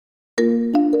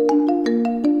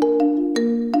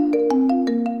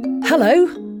Hello,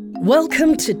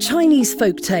 welcome to Chinese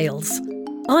Folk Tales.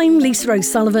 I'm Lisa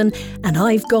O'Sullivan and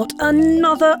I've got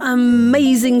another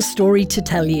amazing story to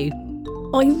tell you.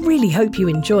 I really hope you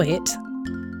enjoy it.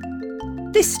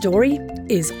 This story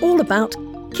is all about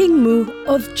King Mu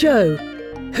of Zhou,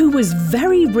 who was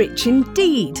very rich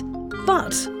indeed,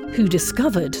 but who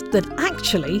discovered that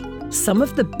actually some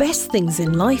of the best things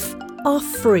in life are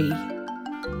free.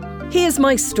 Here's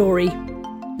my story.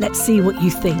 Let's see what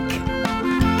you think.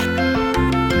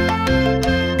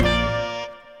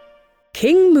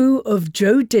 King Mu of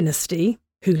Zhou dynasty,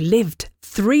 who lived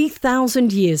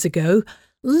 3,000 years ago,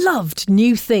 loved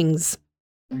new things.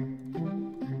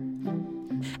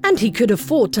 And he could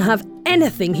afford to have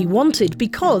anything he wanted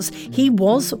because he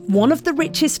was one of the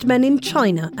richest men in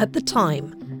China at the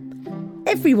time.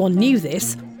 Everyone knew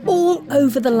this all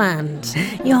over the land.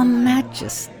 Your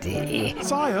Majesty.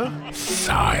 Sire.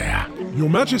 Sire. Your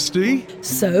Majesty.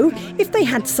 So, if they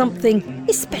had something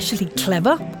especially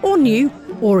clever or new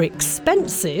or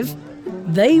expensive,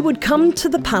 they would come to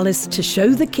the palace to show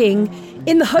the king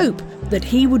in the hope that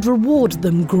he would reward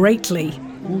them greatly.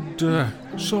 Would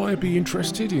Sire be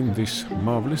interested in this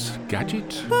marvellous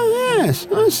gadget? Oh yes,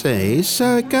 I see.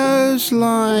 So it goes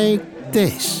like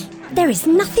this. There is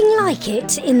nothing like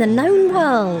it in the known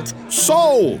world.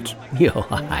 Sold! Your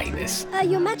Highness.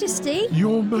 Your Majesty?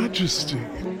 Your Majesty.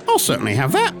 I'll certainly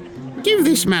have that. Give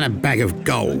this man a bag of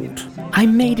gold. I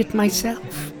made it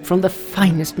myself from the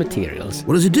finest materials.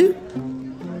 What does it do?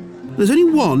 There's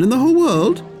only one in the whole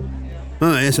world?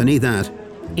 Oh yes, I need that.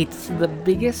 It's the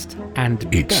biggest and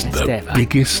It's best the ever.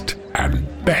 biggest and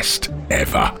best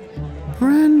ever.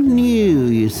 Brand new,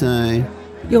 you say?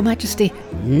 Your Majesty,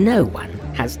 no one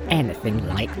has anything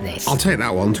like this. I'll take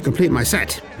that one to complete my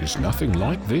set. There's nothing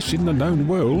like this in the known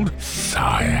world.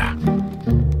 Sire.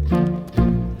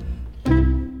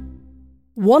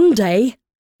 One day,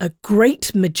 a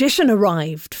great magician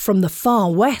arrived from the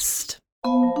far west.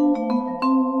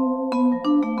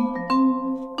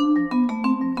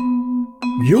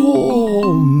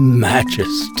 Your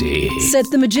Majesty. Said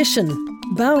the magician,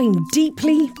 bowing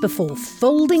deeply before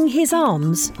folding his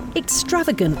arms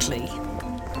extravagantly.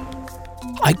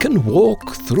 I can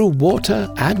walk through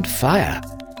water and fire,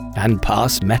 and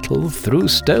pass metal through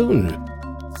stone.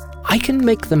 I can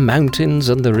make the mountains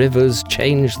and the rivers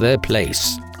change their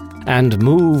place, and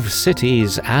move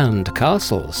cities and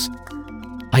castles.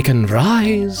 I can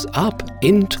rise up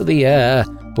into the air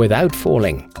without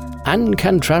falling, and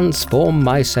can transform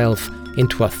myself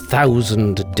into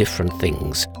 1,000 different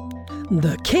things.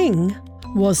 The king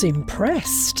was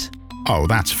impressed. Oh,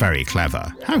 that's very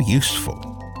clever. How useful.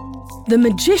 The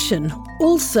magician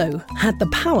also had the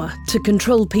power to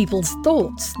control people's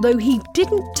thoughts, though he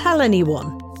didn't tell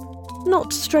anyone.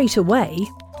 Not straight away.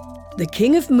 The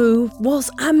King of Mu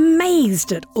was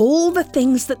amazed at all the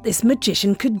things that this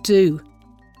magician could do.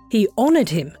 He honoured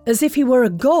him as if he were a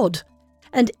god,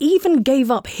 and even gave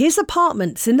up his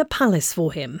apartments in the palace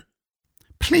for him.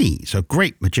 Please, a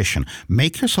great magician,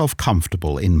 make yourself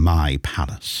comfortable in my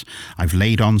palace. I've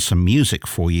laid on some music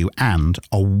for you and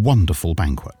a wonderful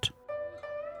banquet.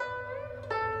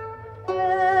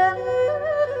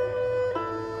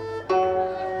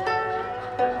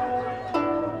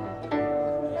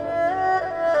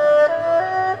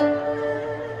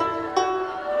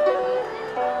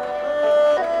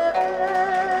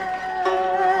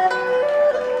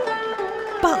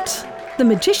 But the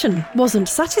magician wasn't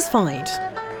satisfied.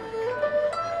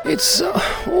 It's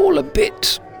all a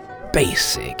bit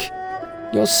basic.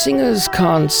 Your singers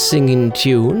can't sing in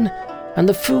tune, and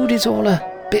the food is all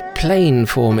a bit plain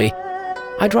for me.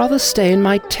 I'd rather stay in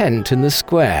my tent in the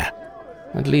square.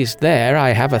 At least there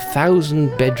I have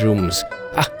 1,000 bedrooms,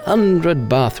 100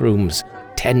 bathrooms,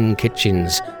 10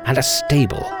 kitchens, and a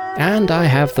stable. And I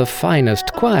have the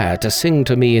finest choir to sing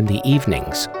to me in the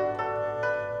evenings.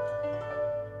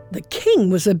 The king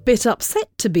was a bit upset,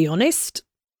 to be honest.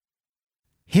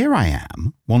 Here I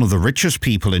am, one of the richest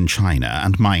people in China,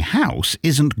 and my house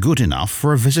isn't good enough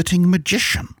for a visiting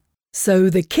magician. So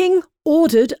the king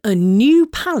ordered a new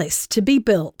palace to be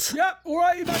built. Yep, all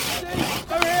right, Your Majesty.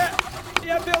 Over here.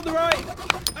 Yeah, bit on the right.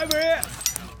 Over here.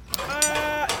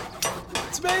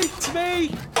 To me.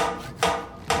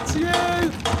 To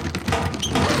you.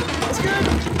 That's good.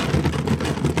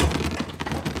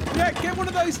 Yeah, get one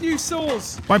of those new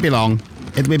saws. Won't be long.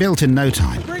 It'll be built in no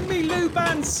time. Bring me Lu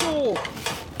Ban's saw.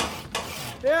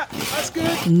 Yeah, that's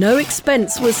good. No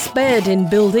expense was spared in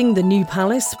building the new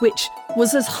palace, which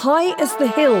was as high as the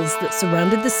hills that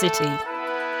surrounded the city.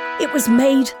 It was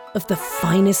made of the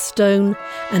finest stone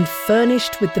and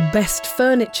furnished with the best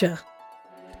furniture.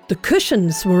 The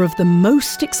cushions were of the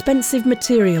most expensive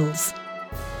materials.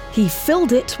 He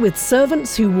filled it with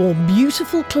servants who wore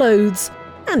beautiful clothes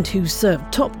and who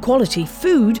served top-quality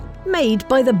food made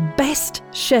by the best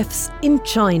chefs in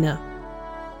China.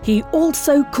 He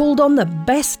also called on the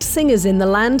best singers in the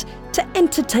land to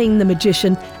entertain the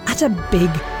magician at a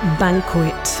big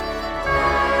banquet.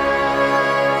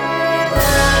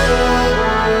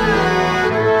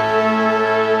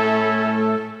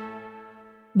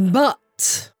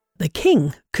 But the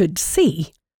king could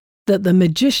see that the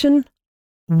magician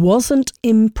wasn't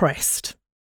impressed.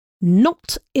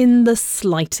 Not in the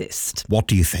slightest. What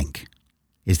do you think?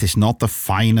 Is this not the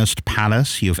finest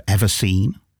palace you've ever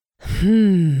seen?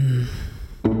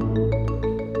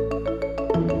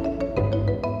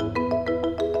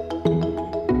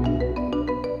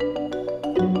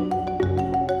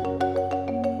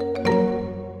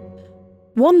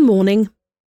 One morning,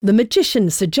 the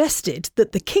magician suggested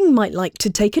that the king might like to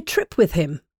take a trip with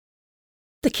him.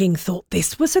 The king thought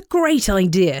this was a great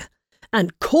idea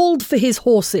and called for his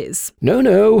horses.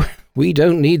 No, we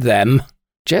don't need them.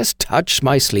 Just touch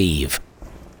my sleeve.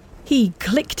 He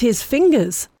clicked his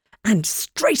fingers and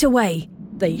straight away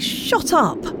they shot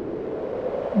up,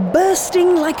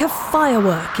 bursting like a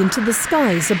firework into the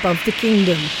skies above the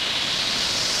kingdom.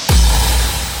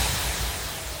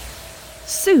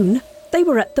 Soon they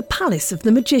were at the palace of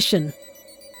the magician.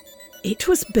 It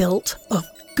was built of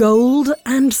gold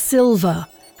and silver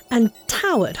and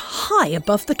towered high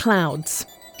above the clouds.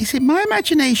 Is it my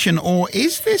imagination, or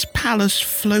is this palace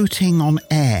floating on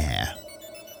air?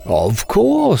 Of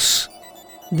course.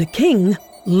 The king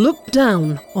looked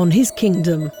down on his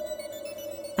kingdom,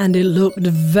 and it looked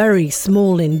very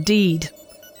small indeed.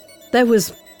 There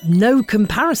was no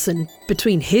comparison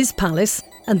between his palace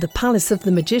and the palace of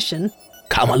the magician.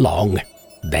 Come along,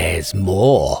 there's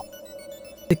more.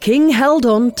 The king held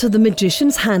on to the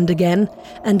magician's hand again,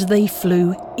 and they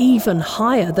flew even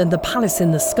higher than the palace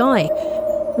in the sky,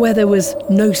 where there was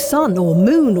no sun or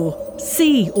moon or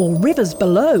sea or rivers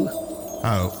below.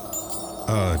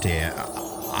 Oh dear,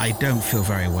 I don't feel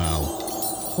very well.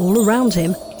 All around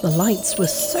him, the lights were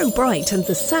so bright and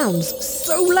the sounds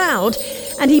so loud,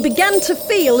 and he began to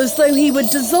feel as though he were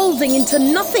dissolving into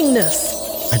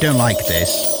nothingness. I don't like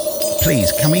this.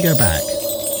 Please, can we go back?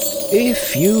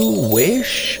 If you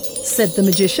wish, said the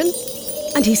magician,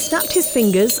 and he snapped his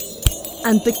fingers,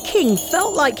 and the king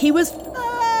felt like he was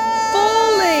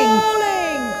falling,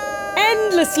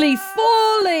 endlessly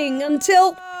falling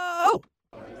until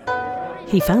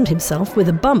he found himself with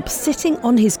a bump sitting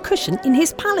on his cushion in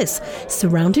his palace,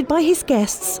 surrounded by his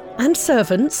guests and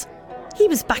servants. He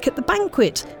was back at the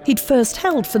banquet he'd first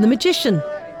held for the magician.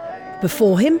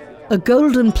 Before him, a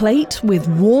golden plate with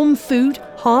warm food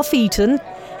half eaten,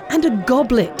 and a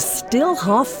goblet still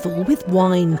half full with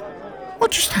wine.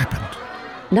 What just happened?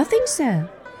 Nothing, sir.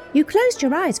 You closed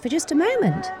your eyes for just a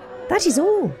moment. That is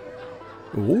all.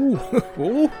 The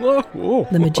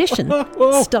magician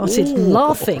started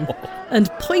laughing and,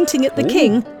 pointing at the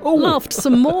king, laughed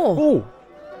some more.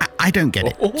 I don't get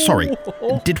it. Sorry.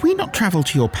 Did we not travel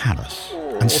to your palace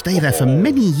and stay there for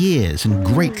many years in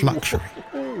great luxury?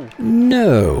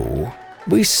 No.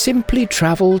 We simply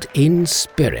travelled in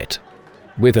spirit.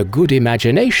 With a good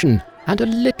imagination and a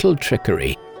little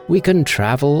trickery, we can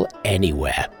travel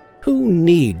anywhere. Who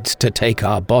needs to take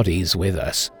our bodies with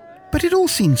us? But it all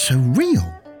seems so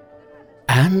real.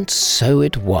 And so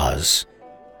it was,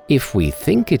 if we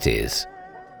think it is.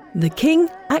 The king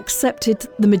accepted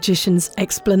the magician's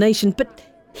explanation, but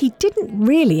he didn't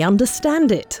really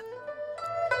understand it.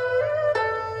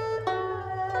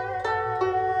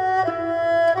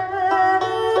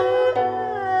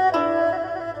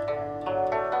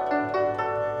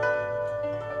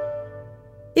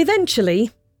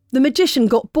 Eventually, the magician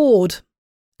got bored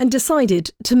and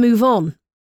decided to move on.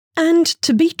 And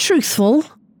to be truthful,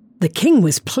 the king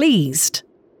was pleased.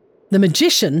 The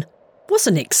magician was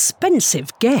an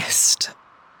expensive guest.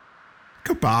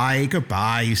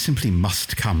 Goodbye. You simply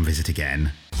must come visit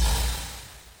again.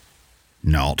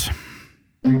 Not.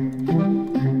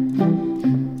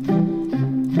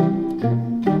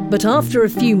 But after a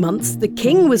few months, the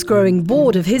king was growing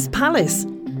bored of his palace,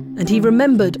 and he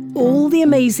remembered all the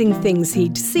amazing things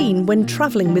he'd seen when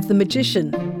travelling with the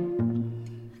magician.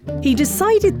 He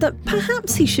decided that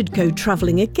perhaps he should go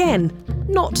travelling again,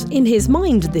 not in his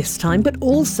mind this time, but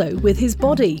also with his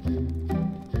body.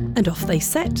 And off they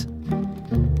set.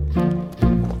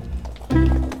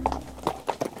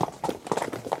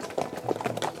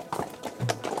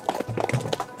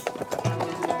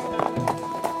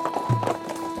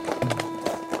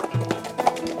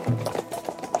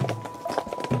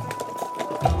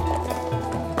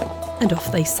 And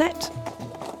off they set,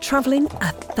 travelling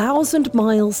 1,000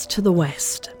 miles to the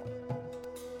west.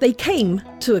 They came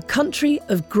to a country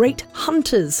of great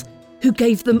hunters who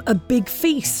gave them a big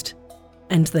feast.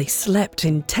 And they slept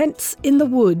in tents in the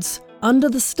woods under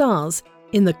the stars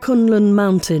in the Kunlun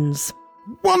Mountains.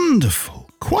 Wonderful.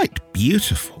 Quite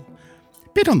beautiful.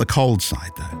 Bit on the cold side,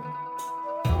 though.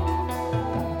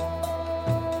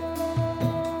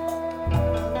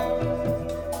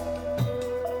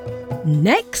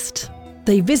 Next,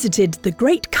 they visited the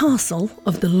great castle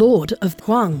of the Lord of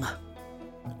Huang.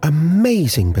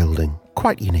 Amazing building.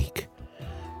 Quite unique.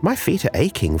 My feet are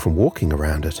aching from walking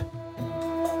around it.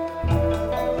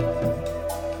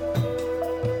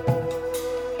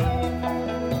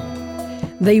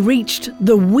 They reached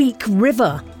the Weak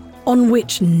River, on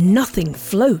which nothing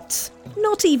floats,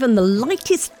 not even the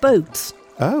lightest boats.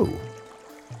 Oh.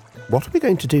 What are we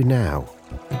going to do now?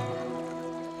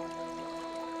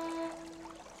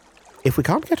 If we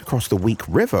can't get across the Weak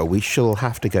River, we shall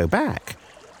have to go back.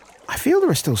 I feel there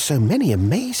are still so many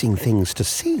amazing things to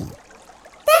see.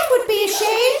 That would be a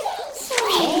shame.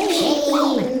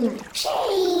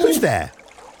 Who's there?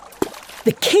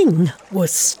 The king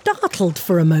was startled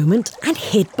for a moment and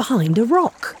hid behind a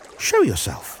rock. Show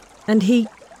yourself. And he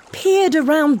peered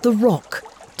around the rock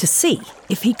to see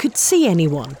if he could see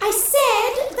anyone. I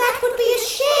said that would be a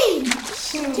shame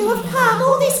to have come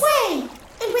all this way,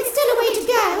 and with still a way to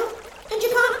go, and you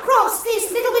can't cross this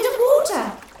little bit of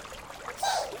water.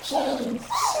 Shame.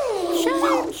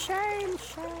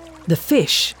 The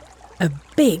fish, a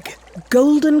big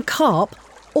golden carp,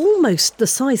 almost the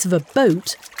size of a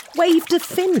boat, waved a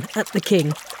fin at the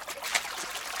king.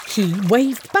 He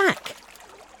waved back,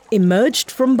 emerged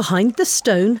from behind the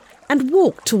stone and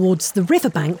walked towards the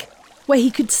riverbank, where he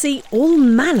could see all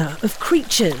manner of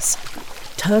creatures.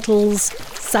 Turtles,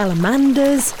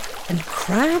 salamanders and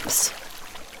crabs.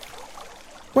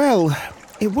 Well,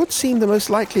 it would seem the most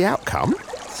likely outcome.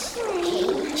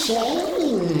 Shame.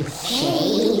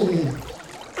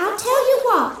 I'll tell you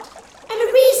what, I'm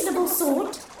a reasonable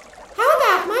sort. How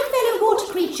about my fellow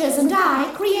water creatures and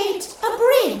I create a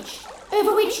bridge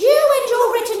over which you and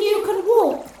your retinue can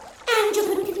walk, and you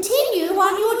can continue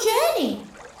on your journey?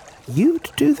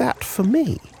 You'd do that for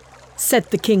me?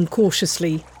 Said the king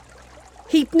cautiously.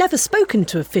 He'd never spoken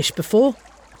to a fish before,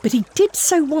 but he did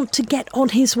so want to get on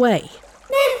his way.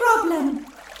 No problem.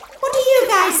 What do you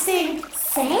guys think?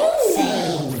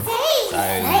 Same.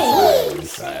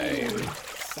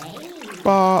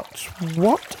 But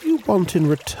what do you want in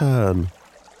return?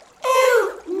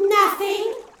 Oh,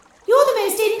 nothing. You're the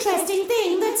most interesting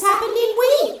thing that's happened in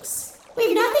weeks.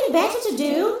 We've nothing better to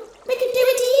do. We can do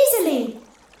it easily.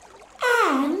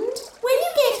 And when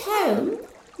you get home,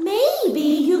 maybe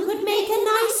you could make a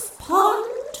nice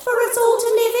pond for us all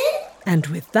to live in? And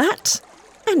with that,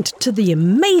 and to the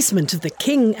amazement of the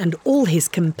king and all his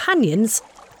companions,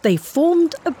 they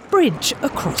formed a bridge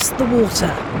across the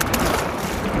water.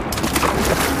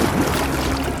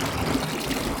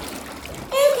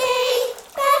 Okay,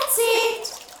 that's it.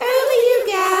 Over you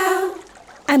go.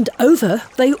 And over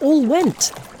they all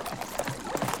went.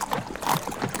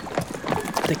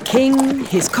 The king,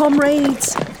 his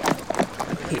comrades,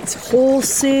 his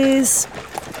horses,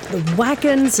 the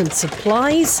wagons and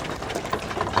supplies.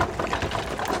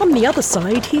 On the other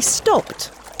side, he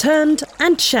stopped, turned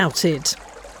and shouted.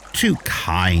 Too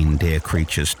kind, dear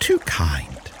creatures, too kind.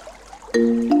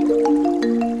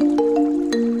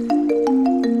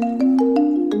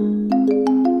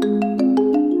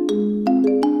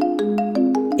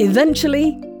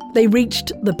 Eventually, they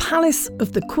reached the palace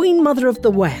of the Queen Mother of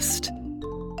the West.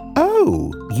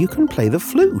 Oh, you can play the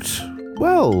flute.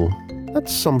 Well,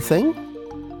 that's something,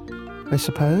 I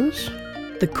suppose.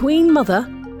 The Queen Mother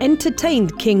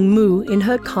entertained King Mu in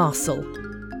her castle,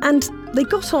 and they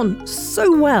got on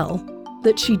so well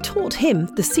that she taught him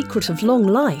the secret of long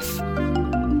life.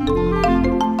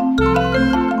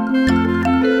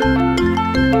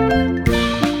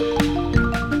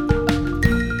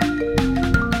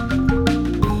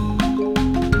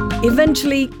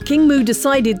 Eventually, King Mu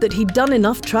decided that he'd done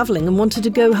enough travelling and wanted to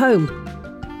go home,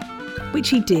 which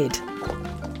he did.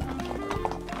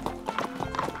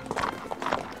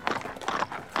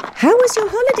 How was your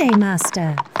holiday,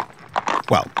 Master?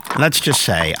 Well, let's just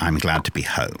say I'm glad to be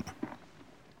home.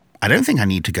 I don't think I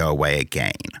need to go away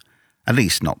again, at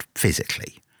least not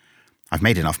physically. I've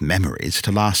made enough memories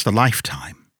to last a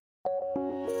lifetime.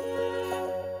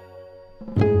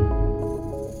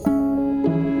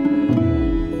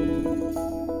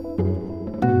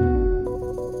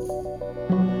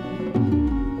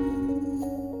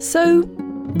 So,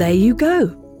 there you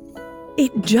go.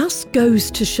 It just goes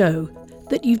to show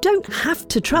that you don't have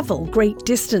to travel great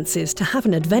distances to have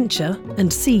an adventure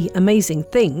and see amazing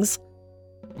things.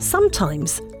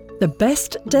 Sometimes the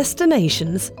best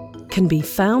destinations can be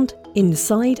found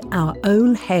inside our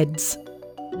own heads,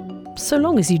 so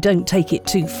long as you don't take it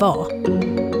too far.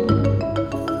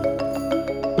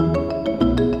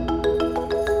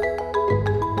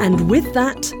 And with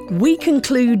that, we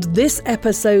conclude this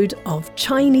episode of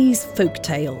Chinese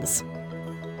Folktales.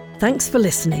 Thanks for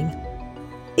listening.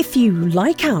 If you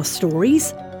like our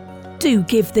stories, do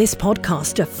give this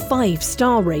podcast a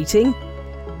 5-star rating.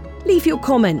 Leave your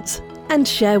comments and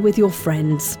share with your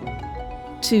friends.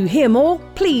 To hear more,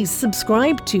 please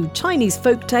subscribe to Chinese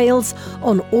Folktales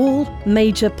on all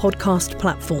major podcast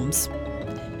platforms.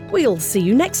 We'll see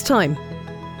you next time.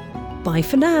 Bye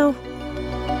for now.